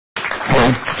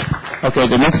Okay,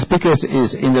 the next speaker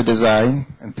is in the design,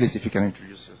 and please, if you can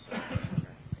introduce yourself.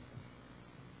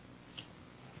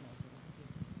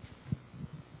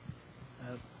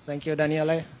 Thank you,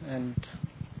 Daniele, and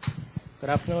good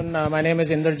afternoon. My name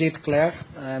is Inderjeet Clare.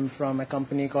 I'm from a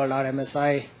company called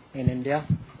RMSI in India.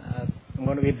 I'm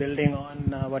going to be building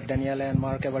on what Daniele and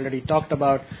Mark have already talked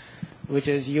about, which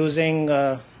is using,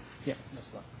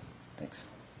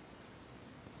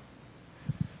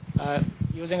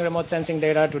 using remote sensing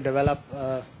data to develop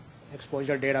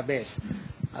exposure database.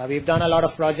 We've done a lot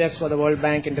of projects for the World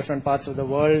Bank in different parts of the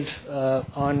world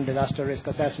on disaster risk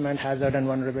assessment, hazard and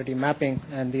vulnerability mapping,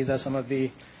 and these are some of the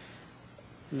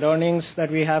learnings that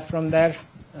we have from there.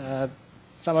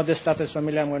 Some of this stuff is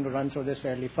familiar. I'm going to run through this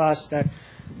fairly fast. That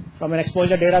from an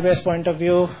exposure database point of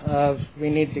view,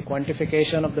 we need the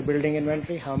quantification of the building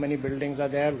inventory, how many buildings are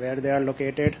there, where they are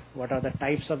located, what are the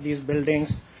types of these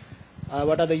buildings,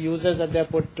 what are the uses that they're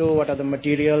put to, what are the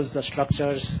materials, the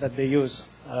structures that they use.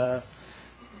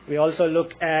 We also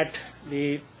look at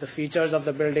the features of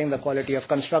the building, the quality of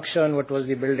construction, what was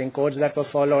the building codes that were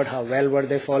followed, how well were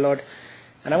they followed.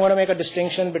 And I want to make a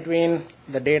distinction between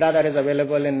the data that is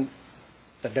available in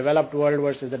the developed world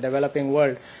versus the developing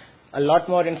world. A lot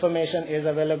more information is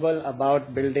available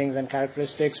about buildings and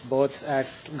characteristics, both at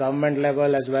government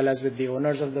level as well as with the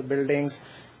owners of the buildings.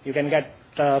 You can get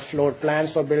floor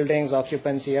plans for buildings,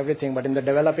 occupancy, everything, but in the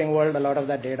developing world, a lot of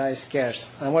that data is scarce.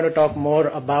 I want to talk more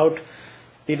about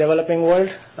the developing world.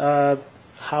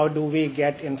 How do we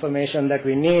get information that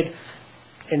we need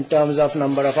in terms of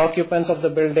number of occupants of the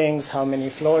buildings, how many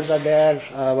floors are there,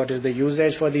 what is the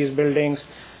usage for these buildings,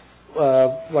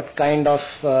 what kind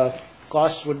of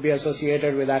costs would be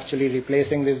associated with actually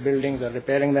replacing these buildings or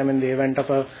repairing them in the event of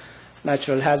a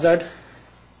natural hazard.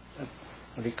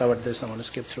 We covered this. I'm going to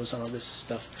skip through some of this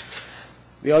stuff.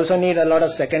 We also need a lot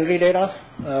of secondary data.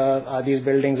 Are these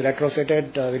buildings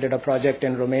retrofitted? We did a project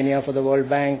in Romania for the World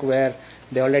Bank where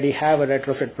they already have a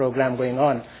retrofit program going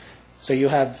on. So you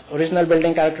have original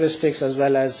building characteristics as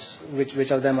well as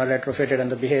which of them are retrofitted, and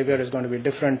the behavior is going to be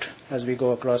different as we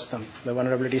go across them. The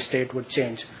vulnerability state would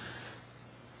change.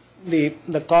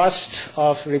 The cost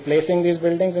of replacing these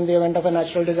buildings in the event of a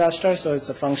natural disaster, so it's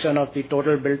a function of the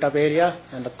total built-up area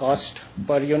and the cost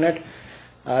per unit.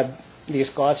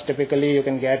 These costs typically you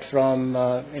can get from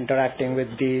interacting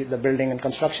with the building and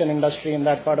construction industry in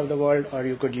that part of the world, or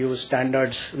you could use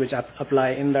standards which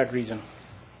apply in that region.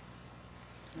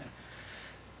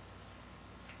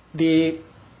 The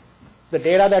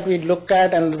data that we look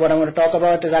at and what I'm going to talk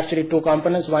about is actually two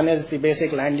components. One is the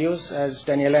basic land use, as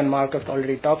Daniela and Mark have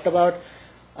already talked about.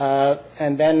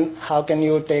 And then how can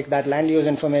you take that land use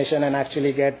information and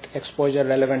actually get exposure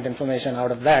relevant information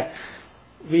out of that.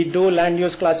 We do land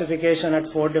use classification at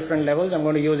 4 different levels. I'm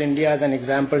going to use India as an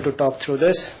example to talk through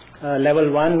this. Level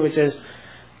 1, which is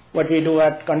what we do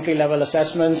at country level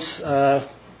assessments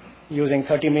using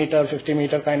 30-meter,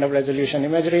 50-meter kind of resolution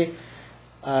imagery.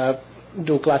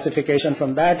 Do classification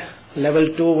from that.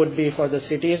 Level 2 would be for the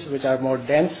cities, which are more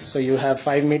dense, so you have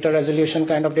 5-meter resolution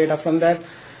kind of data from there.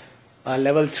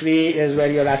 Level 3 is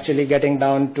where you're actually getting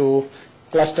down to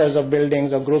clusters of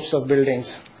buildings or groups of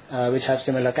buildings which have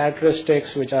similar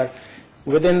characteristics, which are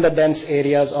within the dense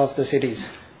areas of the cities.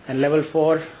 And level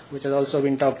 4, which has also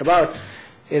been talked about,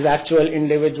 is actual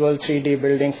individual 3D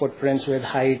building footprints with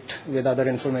height, with other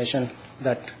information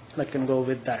that can go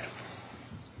with that.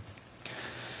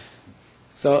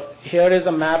 So here is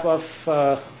a map of,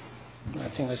 I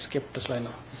think I skipped a slide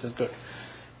now. This is good.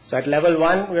 So at level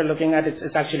 1, we're looking at,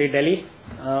 it's actually Delhi.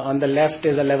 On the left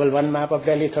is a level 1 map of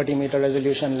Delhi, 30-meter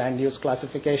resolution land use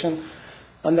classification.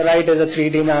 On the right is a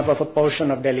 3D map of a portion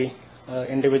of Delhi,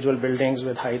 individual buildings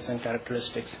with heights and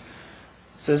characteristics.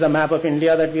 This is a map of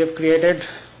India that we have created.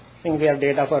 I think we have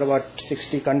data for about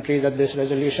 60 countries at this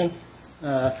resolution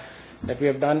that we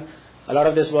have done. A lot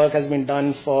of this work has been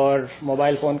done for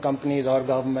mobile phone companies or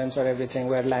governments or everything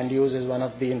where land use is one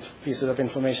of the pieces of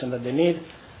information that they need.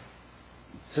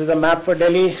 This is the map for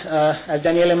Delhi. As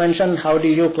Daniela mentioned, how do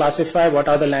you classify? What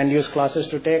are the land use classes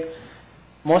to take?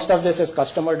 Most of this is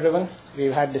customer driven.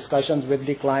 We've had discussions with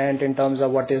the client in terms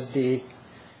of what is the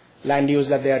land use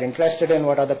that they are interested in,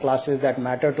 what are the classes that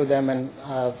matter to them, and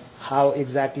how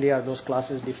exactly are those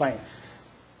classes defined.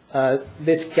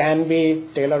 This can be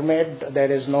tailor-made. There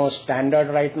is no standard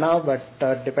right now, but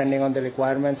depending on the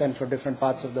requirements and for different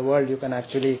parts of the world, you can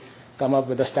actually come up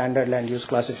with a standard land use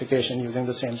classification using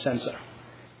the same sensor.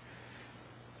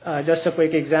 Just a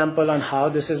quick example on how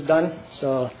this is done.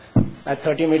 So at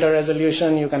 30-meter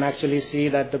resolution, you can actually see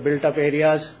that the built-up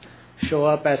areas show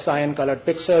up as cyan-colored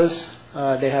pixels.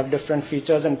 They have different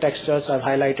features and textures. I've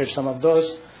highlighted some of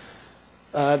those.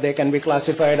 They can be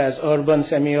classified as urban,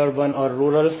 semi-urban, or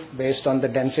rural based on the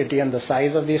density and the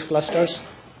size of these clusters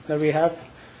that we have.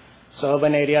 So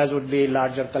urban areas would be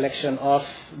larger collection of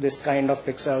this kind of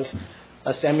pixels.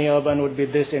 A semi-urban would be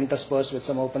this interspersed with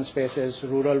some open spaces.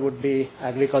 Rural would be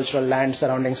agricultural land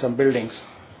surrounding some buildings.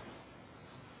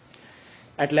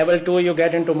 At level 2, you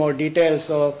get into more detail.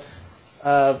 So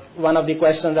one of the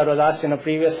questions that was asked in a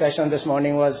previous session this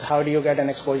morning was, how do you get an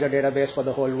exposure database for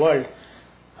the whole world?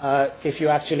 If you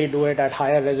actually do it at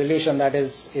higher resolution, that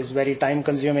is very time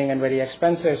consuming and very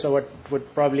expensive. So what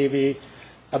would probably be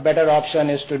a better option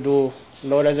is to do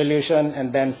low resolution,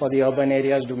 and then for the urban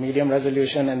areas do medium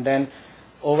resolution, and then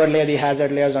overlay the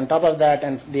hazard layers on top of that,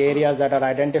 and the areas that are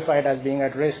identified as being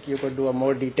at risk, you could do a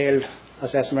more detailed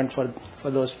assessment for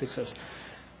those pixels.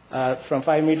 From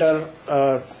 5 meter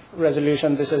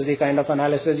resolution, this is the kind of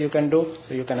analysis you can do.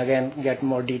 So you can again get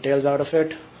more details out of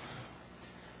it.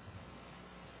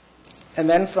 And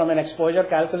then from an exposure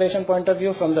calculation point of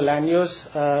view, from the land use,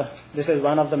 this is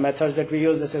one of the methods that we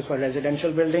use. This is for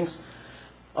residential buildings.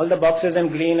 All the boxes in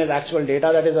green is actual data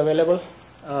that is available.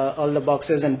 All the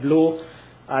boxes in blue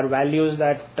are values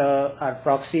that are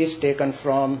proxies taken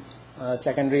from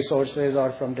secondary sources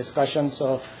or from discussions,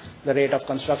 so the rate of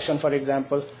construction, for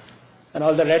example. And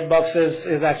all the red boxes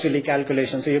is actually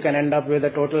calculation. So you can end up with a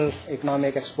total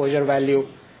economic exposure value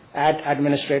at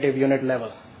administrative unit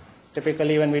level.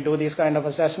 Typically, when we do these kind of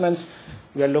assessments,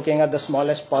 we are looking at the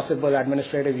smallest possible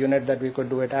administrative unit that we could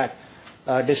do it at,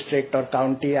 district or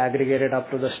county, aggregated up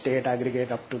to the state,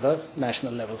 aggregate up to the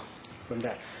national level from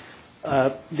there.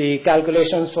 The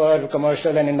calculations for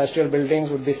commercial and industrial buildings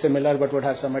would be similar, but would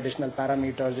have some additional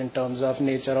parameters in terms of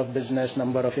nature of business,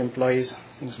 number of employees,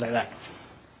 things like that.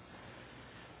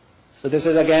 So this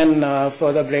is again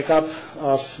further breakup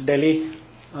of Delhi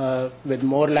with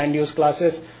more land use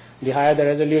classes. The higher the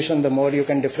resolution, the more you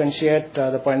can differentiate,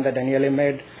 the point that Daniele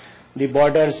made. The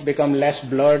borders become less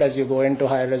blurred as you go into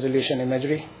higher resolution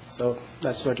imagery. So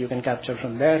that's what you can capture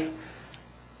from there.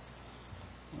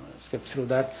 I'll skip through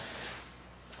that.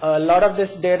 A lot of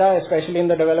this data, especially in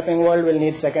the developing world, will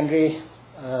need secondary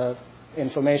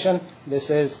information.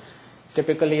 This is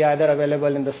typically either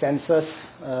available in the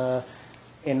census.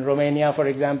 In Romania, for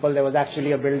example, there was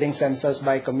actually a building census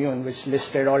by commune, which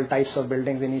listed all types of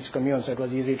buildings in each commune, so it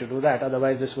was easy to do that.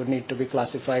 Otherwise, this would need to be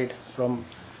classified from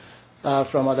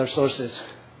other sources.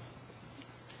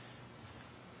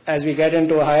 As we get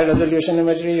into a higher resolution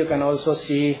imagery, you can also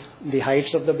see the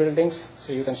heights of the buildings,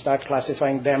 so you can start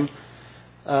classifying them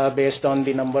based on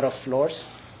the number of floors.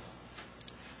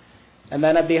 And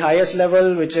then at the highest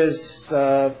level, which is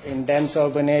in dense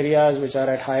urban areas which are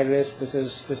at high risk, this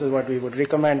is what we would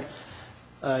recommend.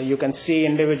 You can see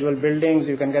individual buildings,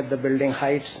 you can get the building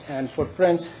heights and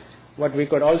footprints. What we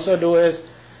could also do is,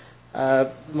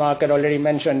 Mark had already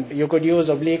mentioned, you could use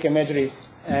oblique imagery,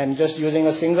 and just using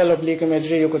a single oblique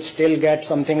imagery, you could still get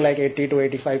something like 80 to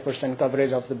 85%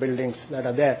 coverage of the buildings that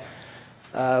are there.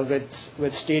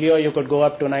 With stereo, you could go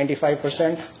up to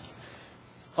 95%.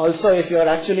 Also, if you're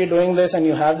actually doing this and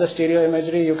you have the stereo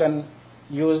imagery, you can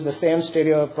use the same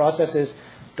stereo processes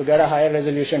to get a higher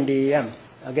resolution DEM.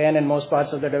 Again, in most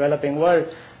parts of the developing world,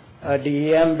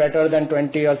 DEM better than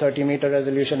 20 or 30 meter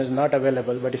resolution is not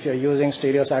available. But if you're using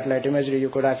stereo satellite imagery, you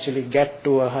could actually get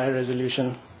to a higher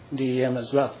resolution DEM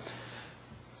as well.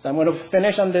 So I'm going to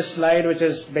finish on this slide, which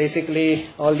is basically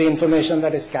all the information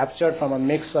that is captured from a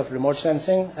mix of remote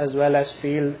sensing as well as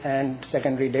field and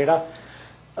secondary data.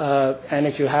 And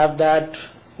if you have that,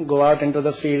 go out into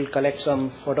the field, collect some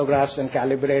photographs and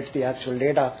calibrate the actual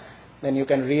data, then you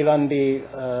can rerun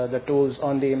the tools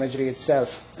on the imagery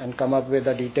itself and come up with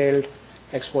a detailed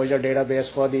exposure database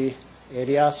for the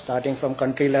area, starting from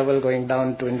country level, going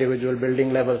down to individual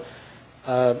building level,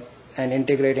 and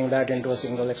integrating that into a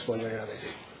single exposure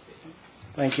database.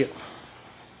 Thank you.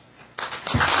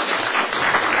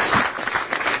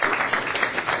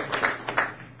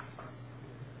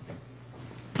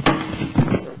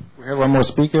 We have one more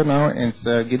speaker now, and it's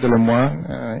Guy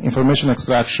Delemois, information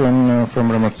extraction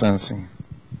from remote sensing.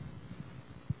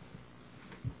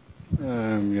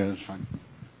 Yeah, that's fine.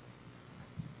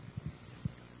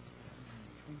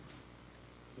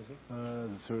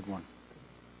 The third one.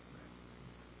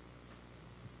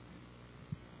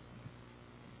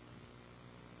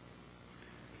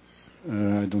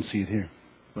 I don't see it here,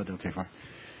 but okay, fine.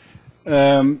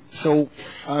 So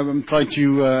I'm trying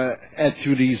to add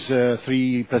to these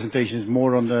three presentations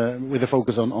more on with a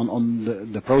focus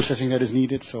on the processing that is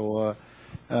needed. So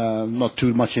not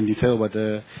too much in detail,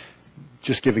 but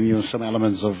just giving you some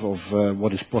elements of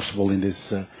what is possible in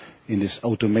this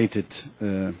automated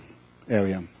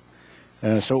area.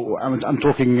 So I'm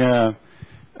talking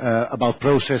about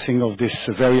processing of this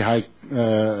very high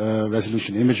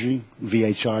resolution imagery,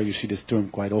 VHR. You see this term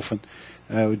quite often,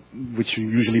 which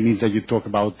usually means that you talk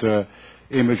about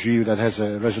imagery that has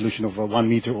a resolution of 1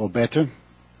 meter or better.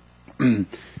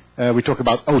 We talk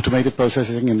about automated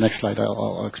processing. In the next slide,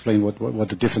 I'll explain what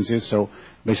the difference is. So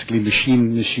basically,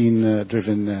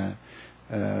 machine-driven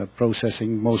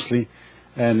processing mostly,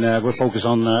 and we're focused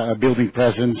on building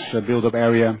presence, build-up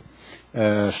area,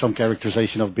 some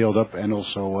characterization of build-up, and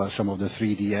also some of the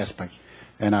 3D aspects.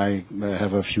 And I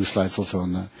have a few slides also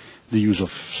on the use of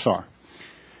SAR.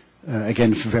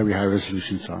 Again, very high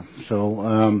resolution SAR.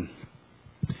 So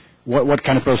what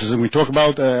kind of processing we talk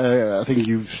about? I think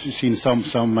you've seen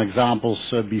some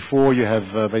examples before. You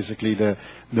have basically the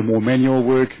more manual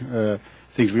work,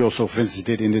 things we also, for instance,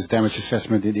 did in this damage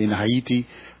assessment in Haiti,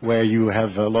 where you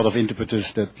have a lot of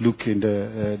interpreters that look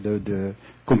in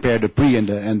compare the pre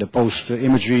and the post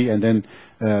imagery, and then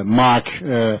mark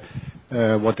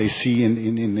what they see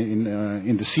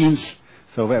in the scenes.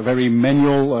 So very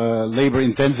manual,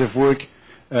 labor-intensive work.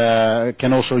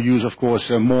 Can also use, of course,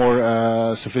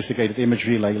 more sophisticated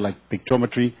imagery like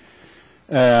pictometry.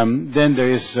 Then there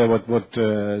is what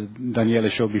Daniele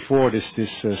showed before, this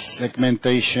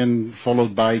segmentation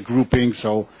followed by grouping,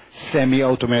 so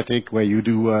semi-automatic, where you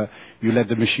let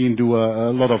the machine do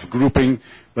a lot of grouping,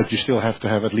 but you still have to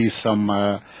have at least some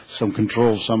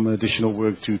control, some additional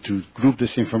work to group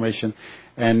this information.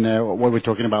 And what we're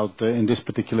talking about in this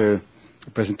particular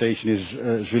presentation is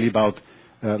really about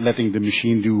letting the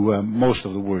machine do most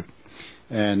of the work,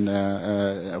 and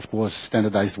of course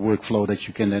standardized workflow that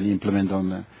you can then implement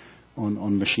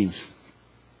on machines.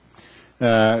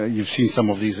 You've seen some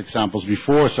of these examples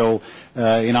before. So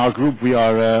in our group we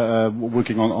are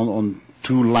working on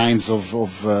two lines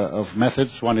of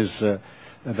methods. One is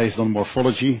based on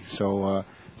morphology, so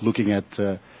looking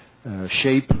at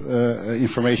shape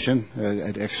information.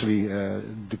 It actually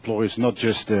deploys not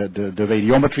just the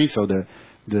radiometry, so the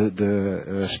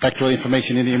spectral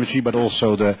information in the imagery, but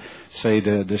also the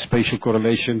spatial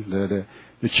correlation,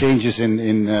 the changes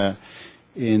in the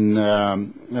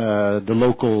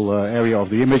local area of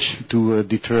the image to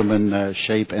determine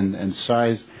shape and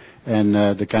size, and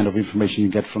the kind of information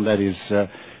you get from that is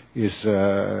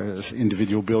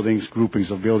individual buildings,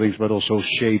 groupings of buildings, but also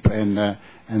shape and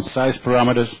size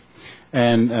parameters,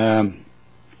 and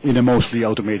in a mostly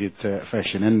automated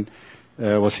fashion. And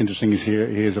what's interesting is here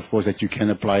is, of course, that you can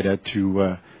apply that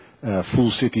to full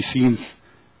city scenes.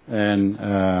 And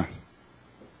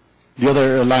the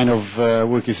other line of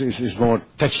work is more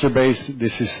texture-based.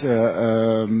 This is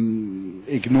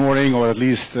ignoring, or at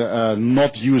least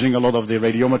not using a lot of the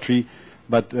radiometry,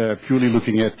 but purely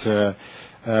looking at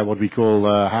what we call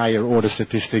higher order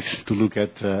statistics to look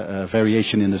at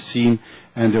variation in the scene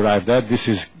and derive that. This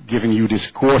is giving you this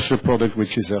coarser product,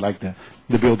 which is like the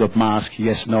build-up mask,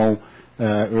 yes, no,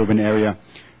 urban area,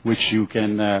 which you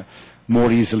can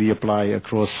more easily apply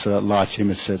across large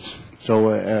image sets. So,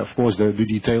 of course, the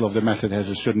detail of the method has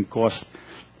a certain cost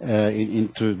in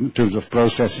terms of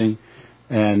processing,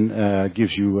 and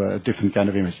gives you a different kind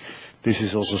of image. This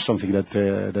is also something that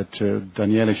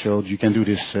Daniele showed. You can do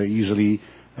this easily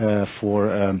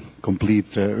for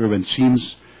complete urban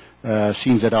scenes,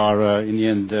 scenes that are in the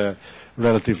end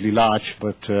relatively large,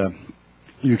 but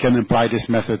you can apply this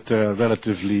method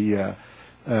relatively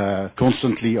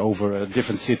constantly over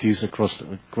different cities across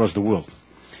the world.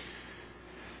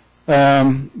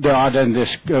 There are then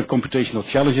these computational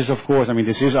challenges, of course. I mean,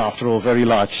 this is, after all, very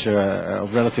large,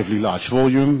 relatively large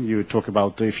volume. You talk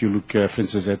about, if you look, for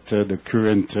instance, at the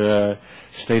current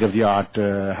state-of-the-art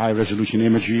high-resolution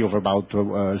imagery of about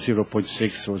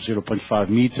 0.6 or 0.5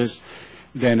 meters,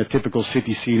 then a typical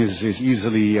city scene is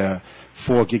easily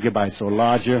 4 gigabytes or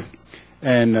larger.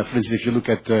 And for instance, if you look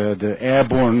at the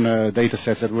airborne data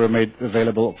sets that were made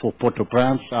available for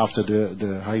Port-au-Prince after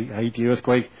the Haiti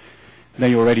earthquake, then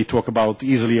you already talk about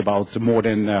easily about more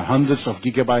than hundreds of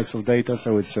gigabytes of data.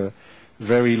 So it's a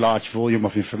very large volume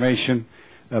of information.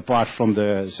 Apart from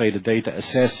the data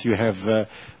assess, you have the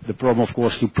problem, of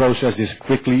course, to process this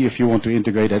quickly if you want to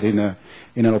integrate that in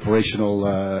an operational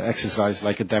exercise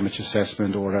like a damage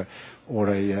assessment or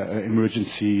a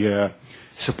emergency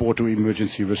support to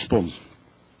emergency response.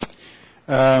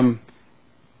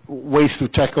 Ways to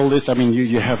tackle this. I mean,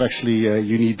 you have actually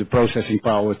you need the processing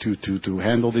power to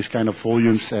handle this kind of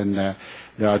volumes, and there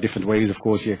are different ways. Of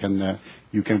course, you can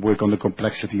work on the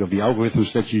complexity of the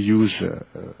algorithms that you use,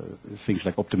 things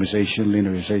like optimization,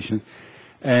 linearization,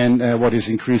 and what is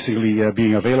increasingly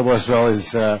being available as well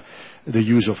is the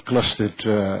use of clustered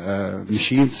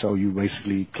machines. So you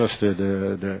basically cluster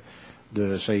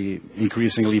say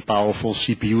increasingly powerful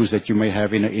CPUs that you may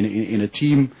have in a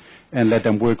team, and let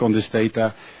them work on this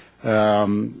data.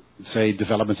 Say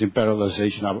developments in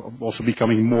parallelization are also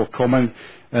becoming more common.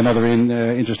 Another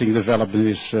interesting development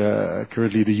is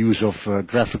currently the use of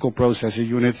graphical processor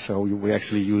units. So we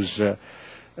actually use the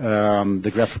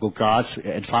graphical cards,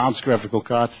 advanced graphical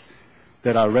cards,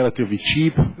 that are relatively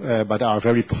cheap but are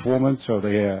very performant. So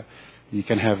they you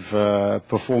can have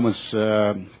performance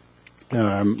in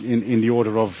the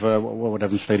order of what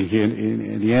I'm stating here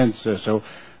in the end. So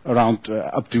around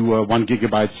up to 1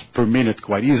 gigabytes per minute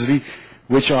quite easily,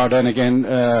 which are then again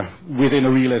within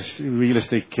a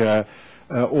realistic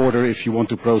order if you want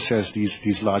to process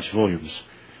these large volumes.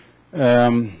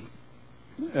 Both,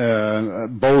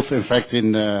 in fact,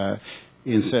 in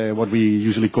what we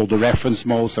usually call the reference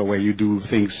mode, so where you do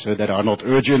things that are not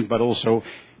urgent, but also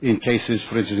in cases,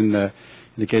 for instance, in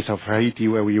the case of Haiti,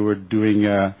 where we were doing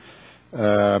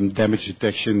damage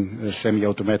detection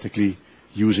semi-automatically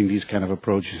using these kind of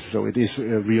approaches. So it is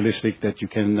realistic that you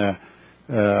can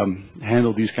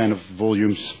handle these kind of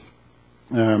volumes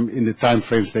in the time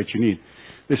frames that you need.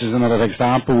 This is another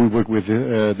example. We work with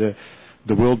the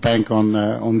World Bank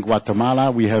on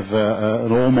Guatemala. We have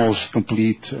an almost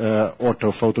complete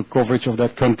orthophoto coverage of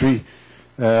that country,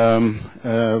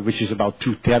 which is about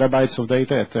 2 terabytes of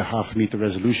data at a half-meter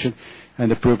resolution.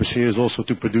 And the purpose here is also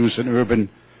to produce an urban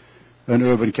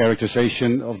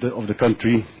characterization of the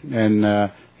country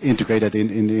and integrate that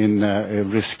in a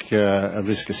risk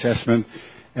assessment.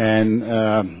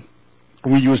 And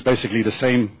we use basically the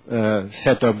same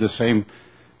setup, the same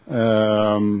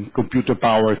computer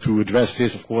power to address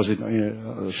this, of course,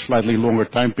 in slightly longer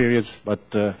time periods, but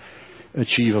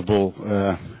achievable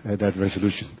at that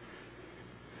resolution.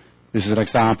 This is an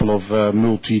example of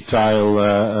multi-tile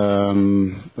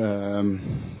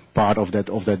part of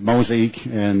that mosaic,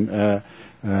 and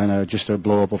just a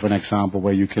blow-up of an example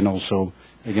where you can also,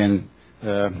 again,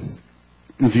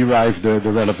 derive the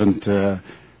relevant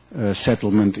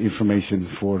settlement information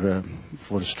for the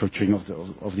structuring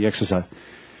of the exercise.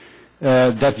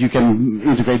 That you can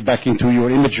integrate back into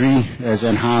your imagery as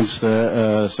enhanced,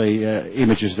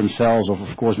 images themselves, or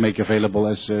of course make available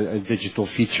as digital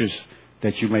features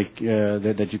that you make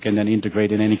that you can then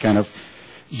integrate in any kind of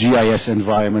GIS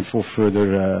environment for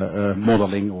further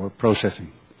modeling or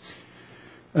processing.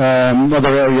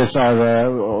 Other areas are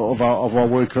of our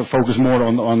work focus more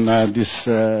on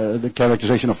the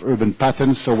characterization of urban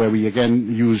patterns. So where we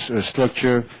again use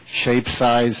structure, shape,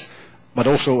 size, but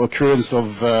also occurrence of,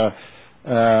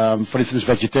 for instance,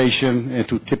 vegetation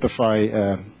to typify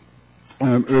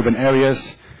urban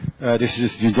areas. This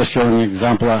is just showing an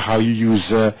example of how you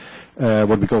use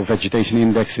what we call vegetation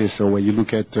indexes, so where you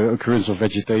look at occurrence of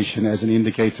vegetation as an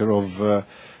indicator of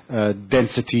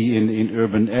density in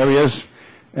urban areas,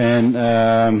 and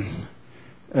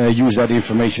use that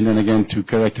information then again to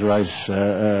characterize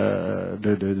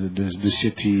the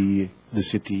city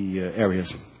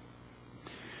areas.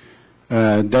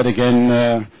 That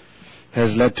again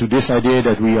has led to this idea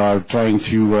that we are trying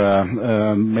to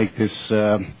make this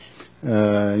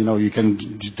you can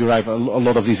derive a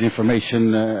lot of this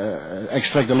information,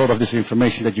 extract a lot of this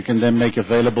information that you can then make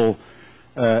available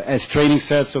as training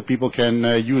sets, so people can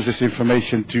use this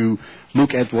information to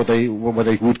look at what they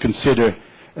would consider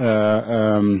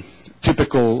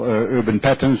typical urban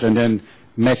patterns, and then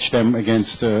match them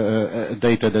against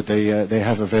data that they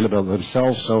have available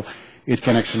themselves. So it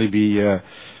can actually be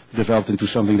developed into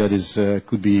something that is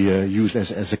could be used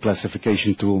as a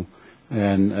classification tool.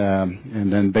 And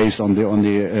then based on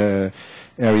the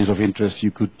areas of interest,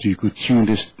 you could tune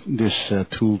this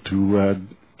tool to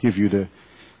give you the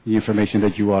information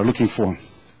that you are looking for.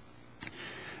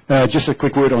 Just a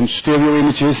quick word on stereo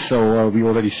images. So we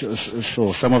already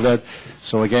saw some of that.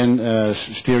 So again,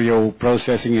 stereo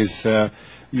processing is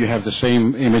you have the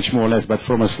same image more or less, but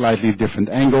from a slightly different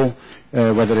angle.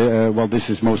 Well, this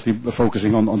is mostly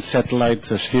focusing on satellite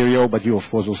stereo, but you of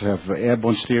course also have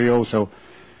airborne stereo. So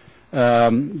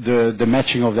the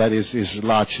matching of that is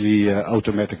largely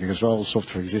automatic as well.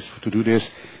 Software exists to do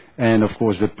this. And of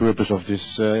course the purpose of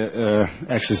this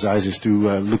exercise is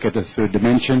to look at the third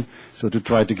dimension, so to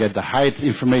try to get the height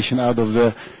information out of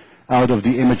the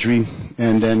imagery,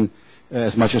 and then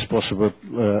as much as possible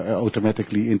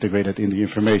automatically integrate it in the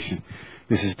information.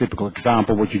 This is a typical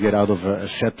example what you get out of a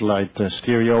satellite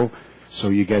stereo. So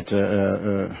you get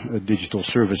a digital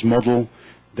service model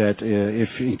that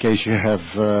if in case you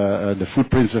have the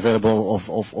footprints available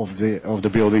of the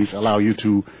buildings, allow you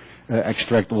to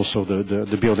extract also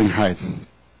the building height.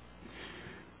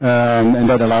 And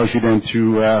that allows you then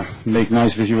to make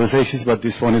nice visualizations, but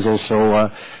this one is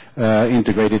also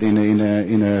integrated in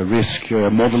a risk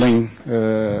modeling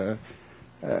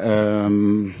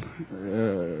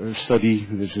study.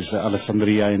 This is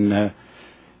Alexandria in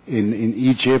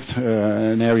Egypt,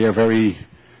 an area very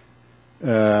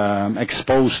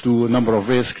exposed to a number of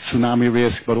risks, tsunami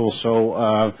risk, but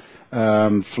also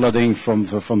flooding from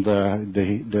the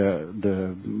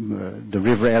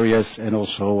river areas, and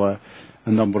also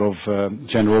a number of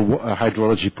general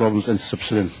hydrology problems and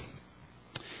subsidence.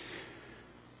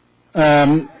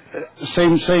 Similar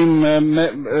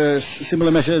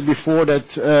measure before that.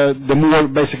 The more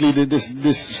basically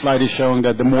this slide is showing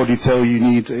that the more detail you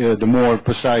need, the more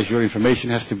precise your information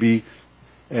has to be.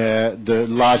 The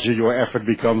larger your effort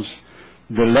becomes,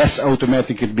 the less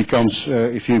automatic it becomes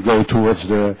if you go towards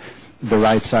the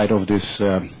right side of this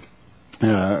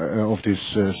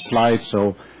slide.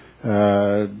 So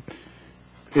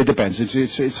it depends.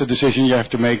 It's a decision you have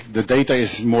to make. The data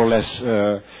is more or less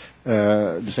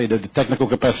say that the technical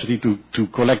capacity to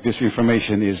collect this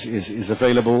information is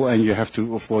available, and you have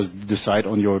to, of course, decide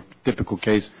on your typical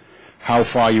case how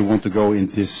far you want to go in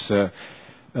this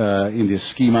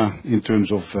schema in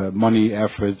terms of money,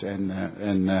 effort,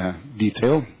 and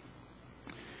detail.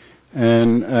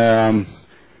 And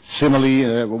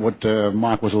similarly, what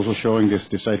Mark was also showing,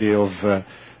 this idea of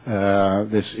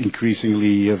this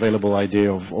increasingly available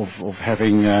idea of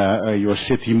having your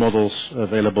city models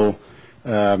available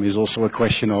is also a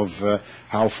question of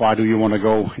how far do you want to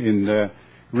go in the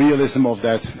realism of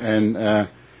that, and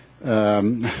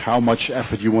how much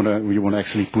effort you want to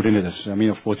actually put into this. I mean,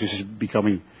 of course, this is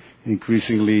becoming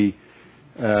increasingly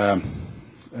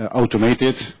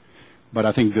automated, but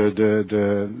I think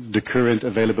the current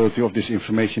availability of this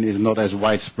information is not as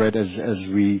widespread as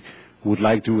we would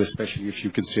like to, especially if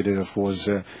you consider, of course,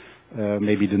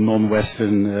 maybe the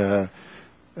non-Western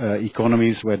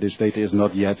economies where this data is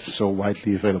not yet so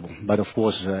widely available, but of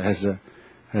course has a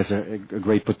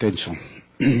great potential.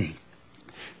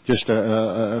 Just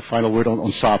a final word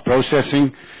on SAR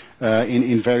processing.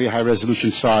 In very high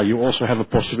resolution SAR, you also have a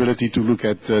possibility to look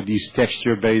at these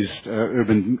texture-based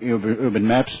urban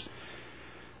maps.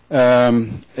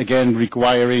 Again,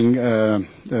 requiring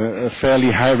a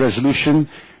fairly high resolution,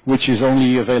 which is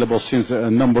only available since a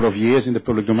number of years in the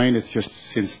public domain. It's just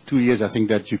since 2 years, I think,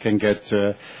 that you can get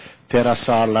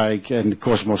TerraSAR-like and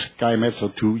Cosmos SkyMap, so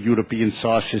 2 European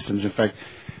SAR systems, in fact,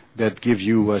 that give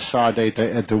you SAR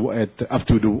data up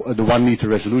to the 1 meter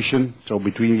resolution. So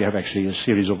between you have actually a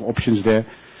series of options there.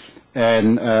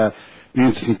 And the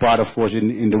interesting part, of course,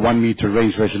 in the 1 meter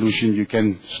range resolution, you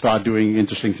can start doing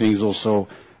interesting things also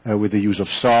with the use of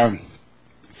SAR.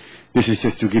 This is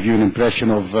just to give you an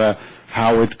impression of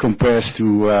how it compares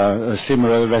to a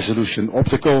similar resolution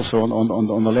optical. So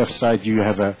on the left side, you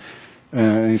have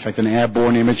in fact, an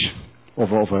airborne image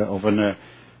of an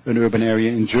urban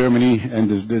area in Germany, and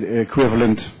the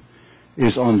equivalent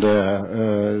is on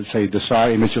the say the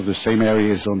SAR image of the same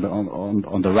area is on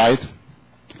the right.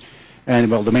 And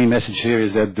well, the main message here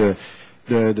is that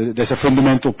there's a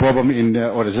fundamental problem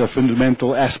or there's a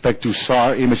fundamental aspect to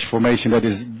SAR image formation that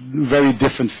is very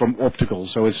different from optical.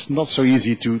 So it's not so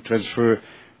easy to transfer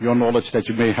your knowledge that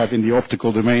you may have in the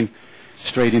optical domain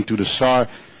straight into the SAR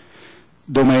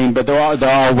domain. But there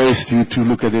are ways to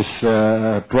look at this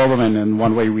problem, and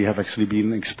one way we have actually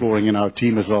been exploring in our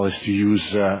team as well is to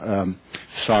use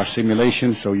SAR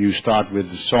simulations. So you start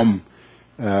with some,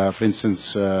 for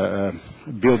instance,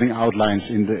 building outlines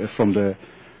from the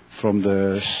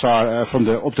SAR from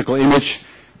the optical image,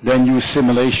 then use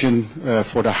simulation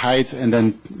for the height, and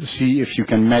then see if you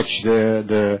can match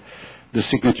the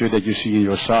signature that you see in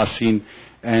your SAR scene,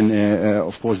 and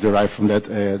of course derive from that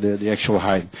the actual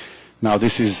height. Now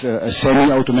this is a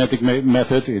semi-automatic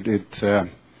method. It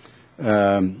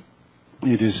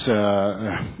is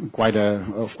quite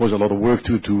of course a lot of work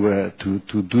to do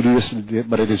this,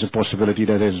 but it is a possibility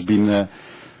that has been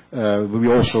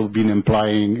we also been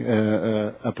applying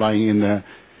in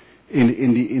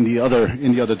the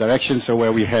other direction. So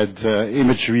where we had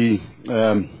imagery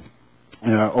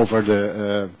over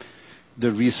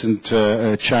the recent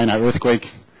China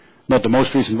earthquake, not the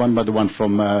most recent one, but the one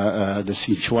from the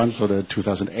Sichuan, so the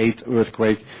 2008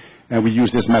 earthquake, and we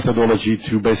use this methodology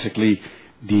to basically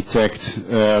detect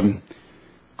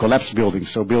collapsed buildings,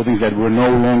 so buildings that were no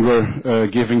longer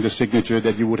giving the signature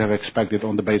that you would have expected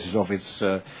on the basis of its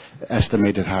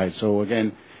estimated height. So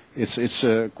again, it's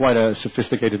quite a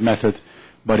sophisticated method,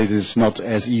 but it is not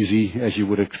as easy as you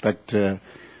would expect to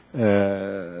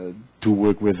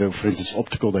work with, for instance,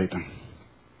 optical data.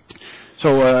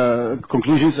 So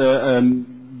conclusions: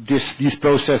 these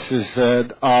processes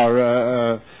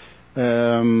are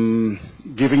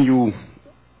giving you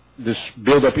this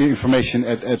build-up information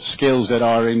at scales that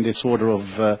are in this order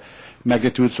of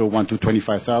magnitude, so 1 to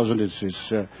 25,000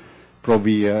 is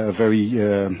probably a very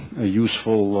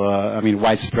useful,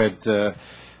 widespread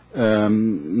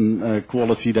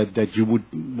quality that you would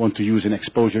want to use in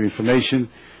exposure information.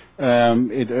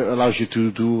 It allows you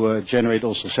to generate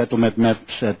also settlement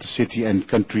maps at the city and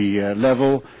country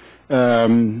level.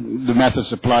 The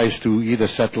methods applies to either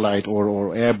satellite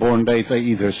or airborne data,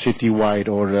 either citywide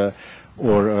or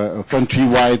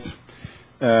countrywide.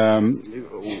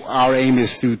 Our aim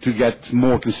is to get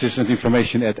more consistent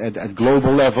information at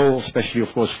global level, especially,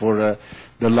 of course, for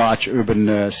the large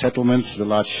urban settlements, the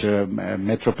large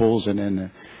metropoles and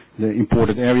the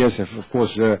important areas have, of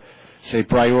course, say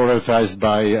prioritized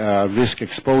by risk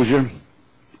exposure.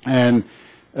 And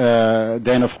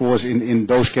then, of course, in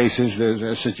those cases,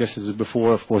 as suggested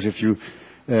before, of course, if you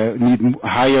need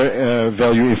higher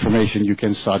value information, you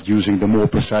can start using the more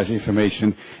precise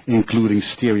information, including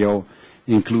stereo,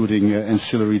 including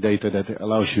ancillary data that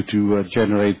allows you to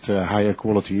generate higher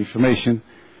quality information.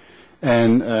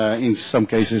 And in some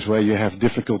cases where you have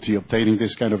difficulty obtaining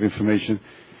this kind of information,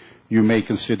 you may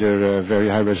consider very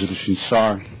high resolution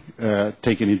SAR,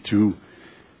 taking into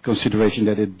consideration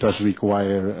that it does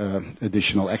require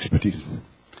additional expertise.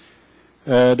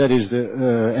 That is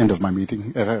the end of my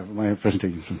meeting, my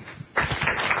presentation.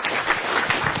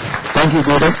 Thank you,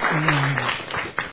 Guido.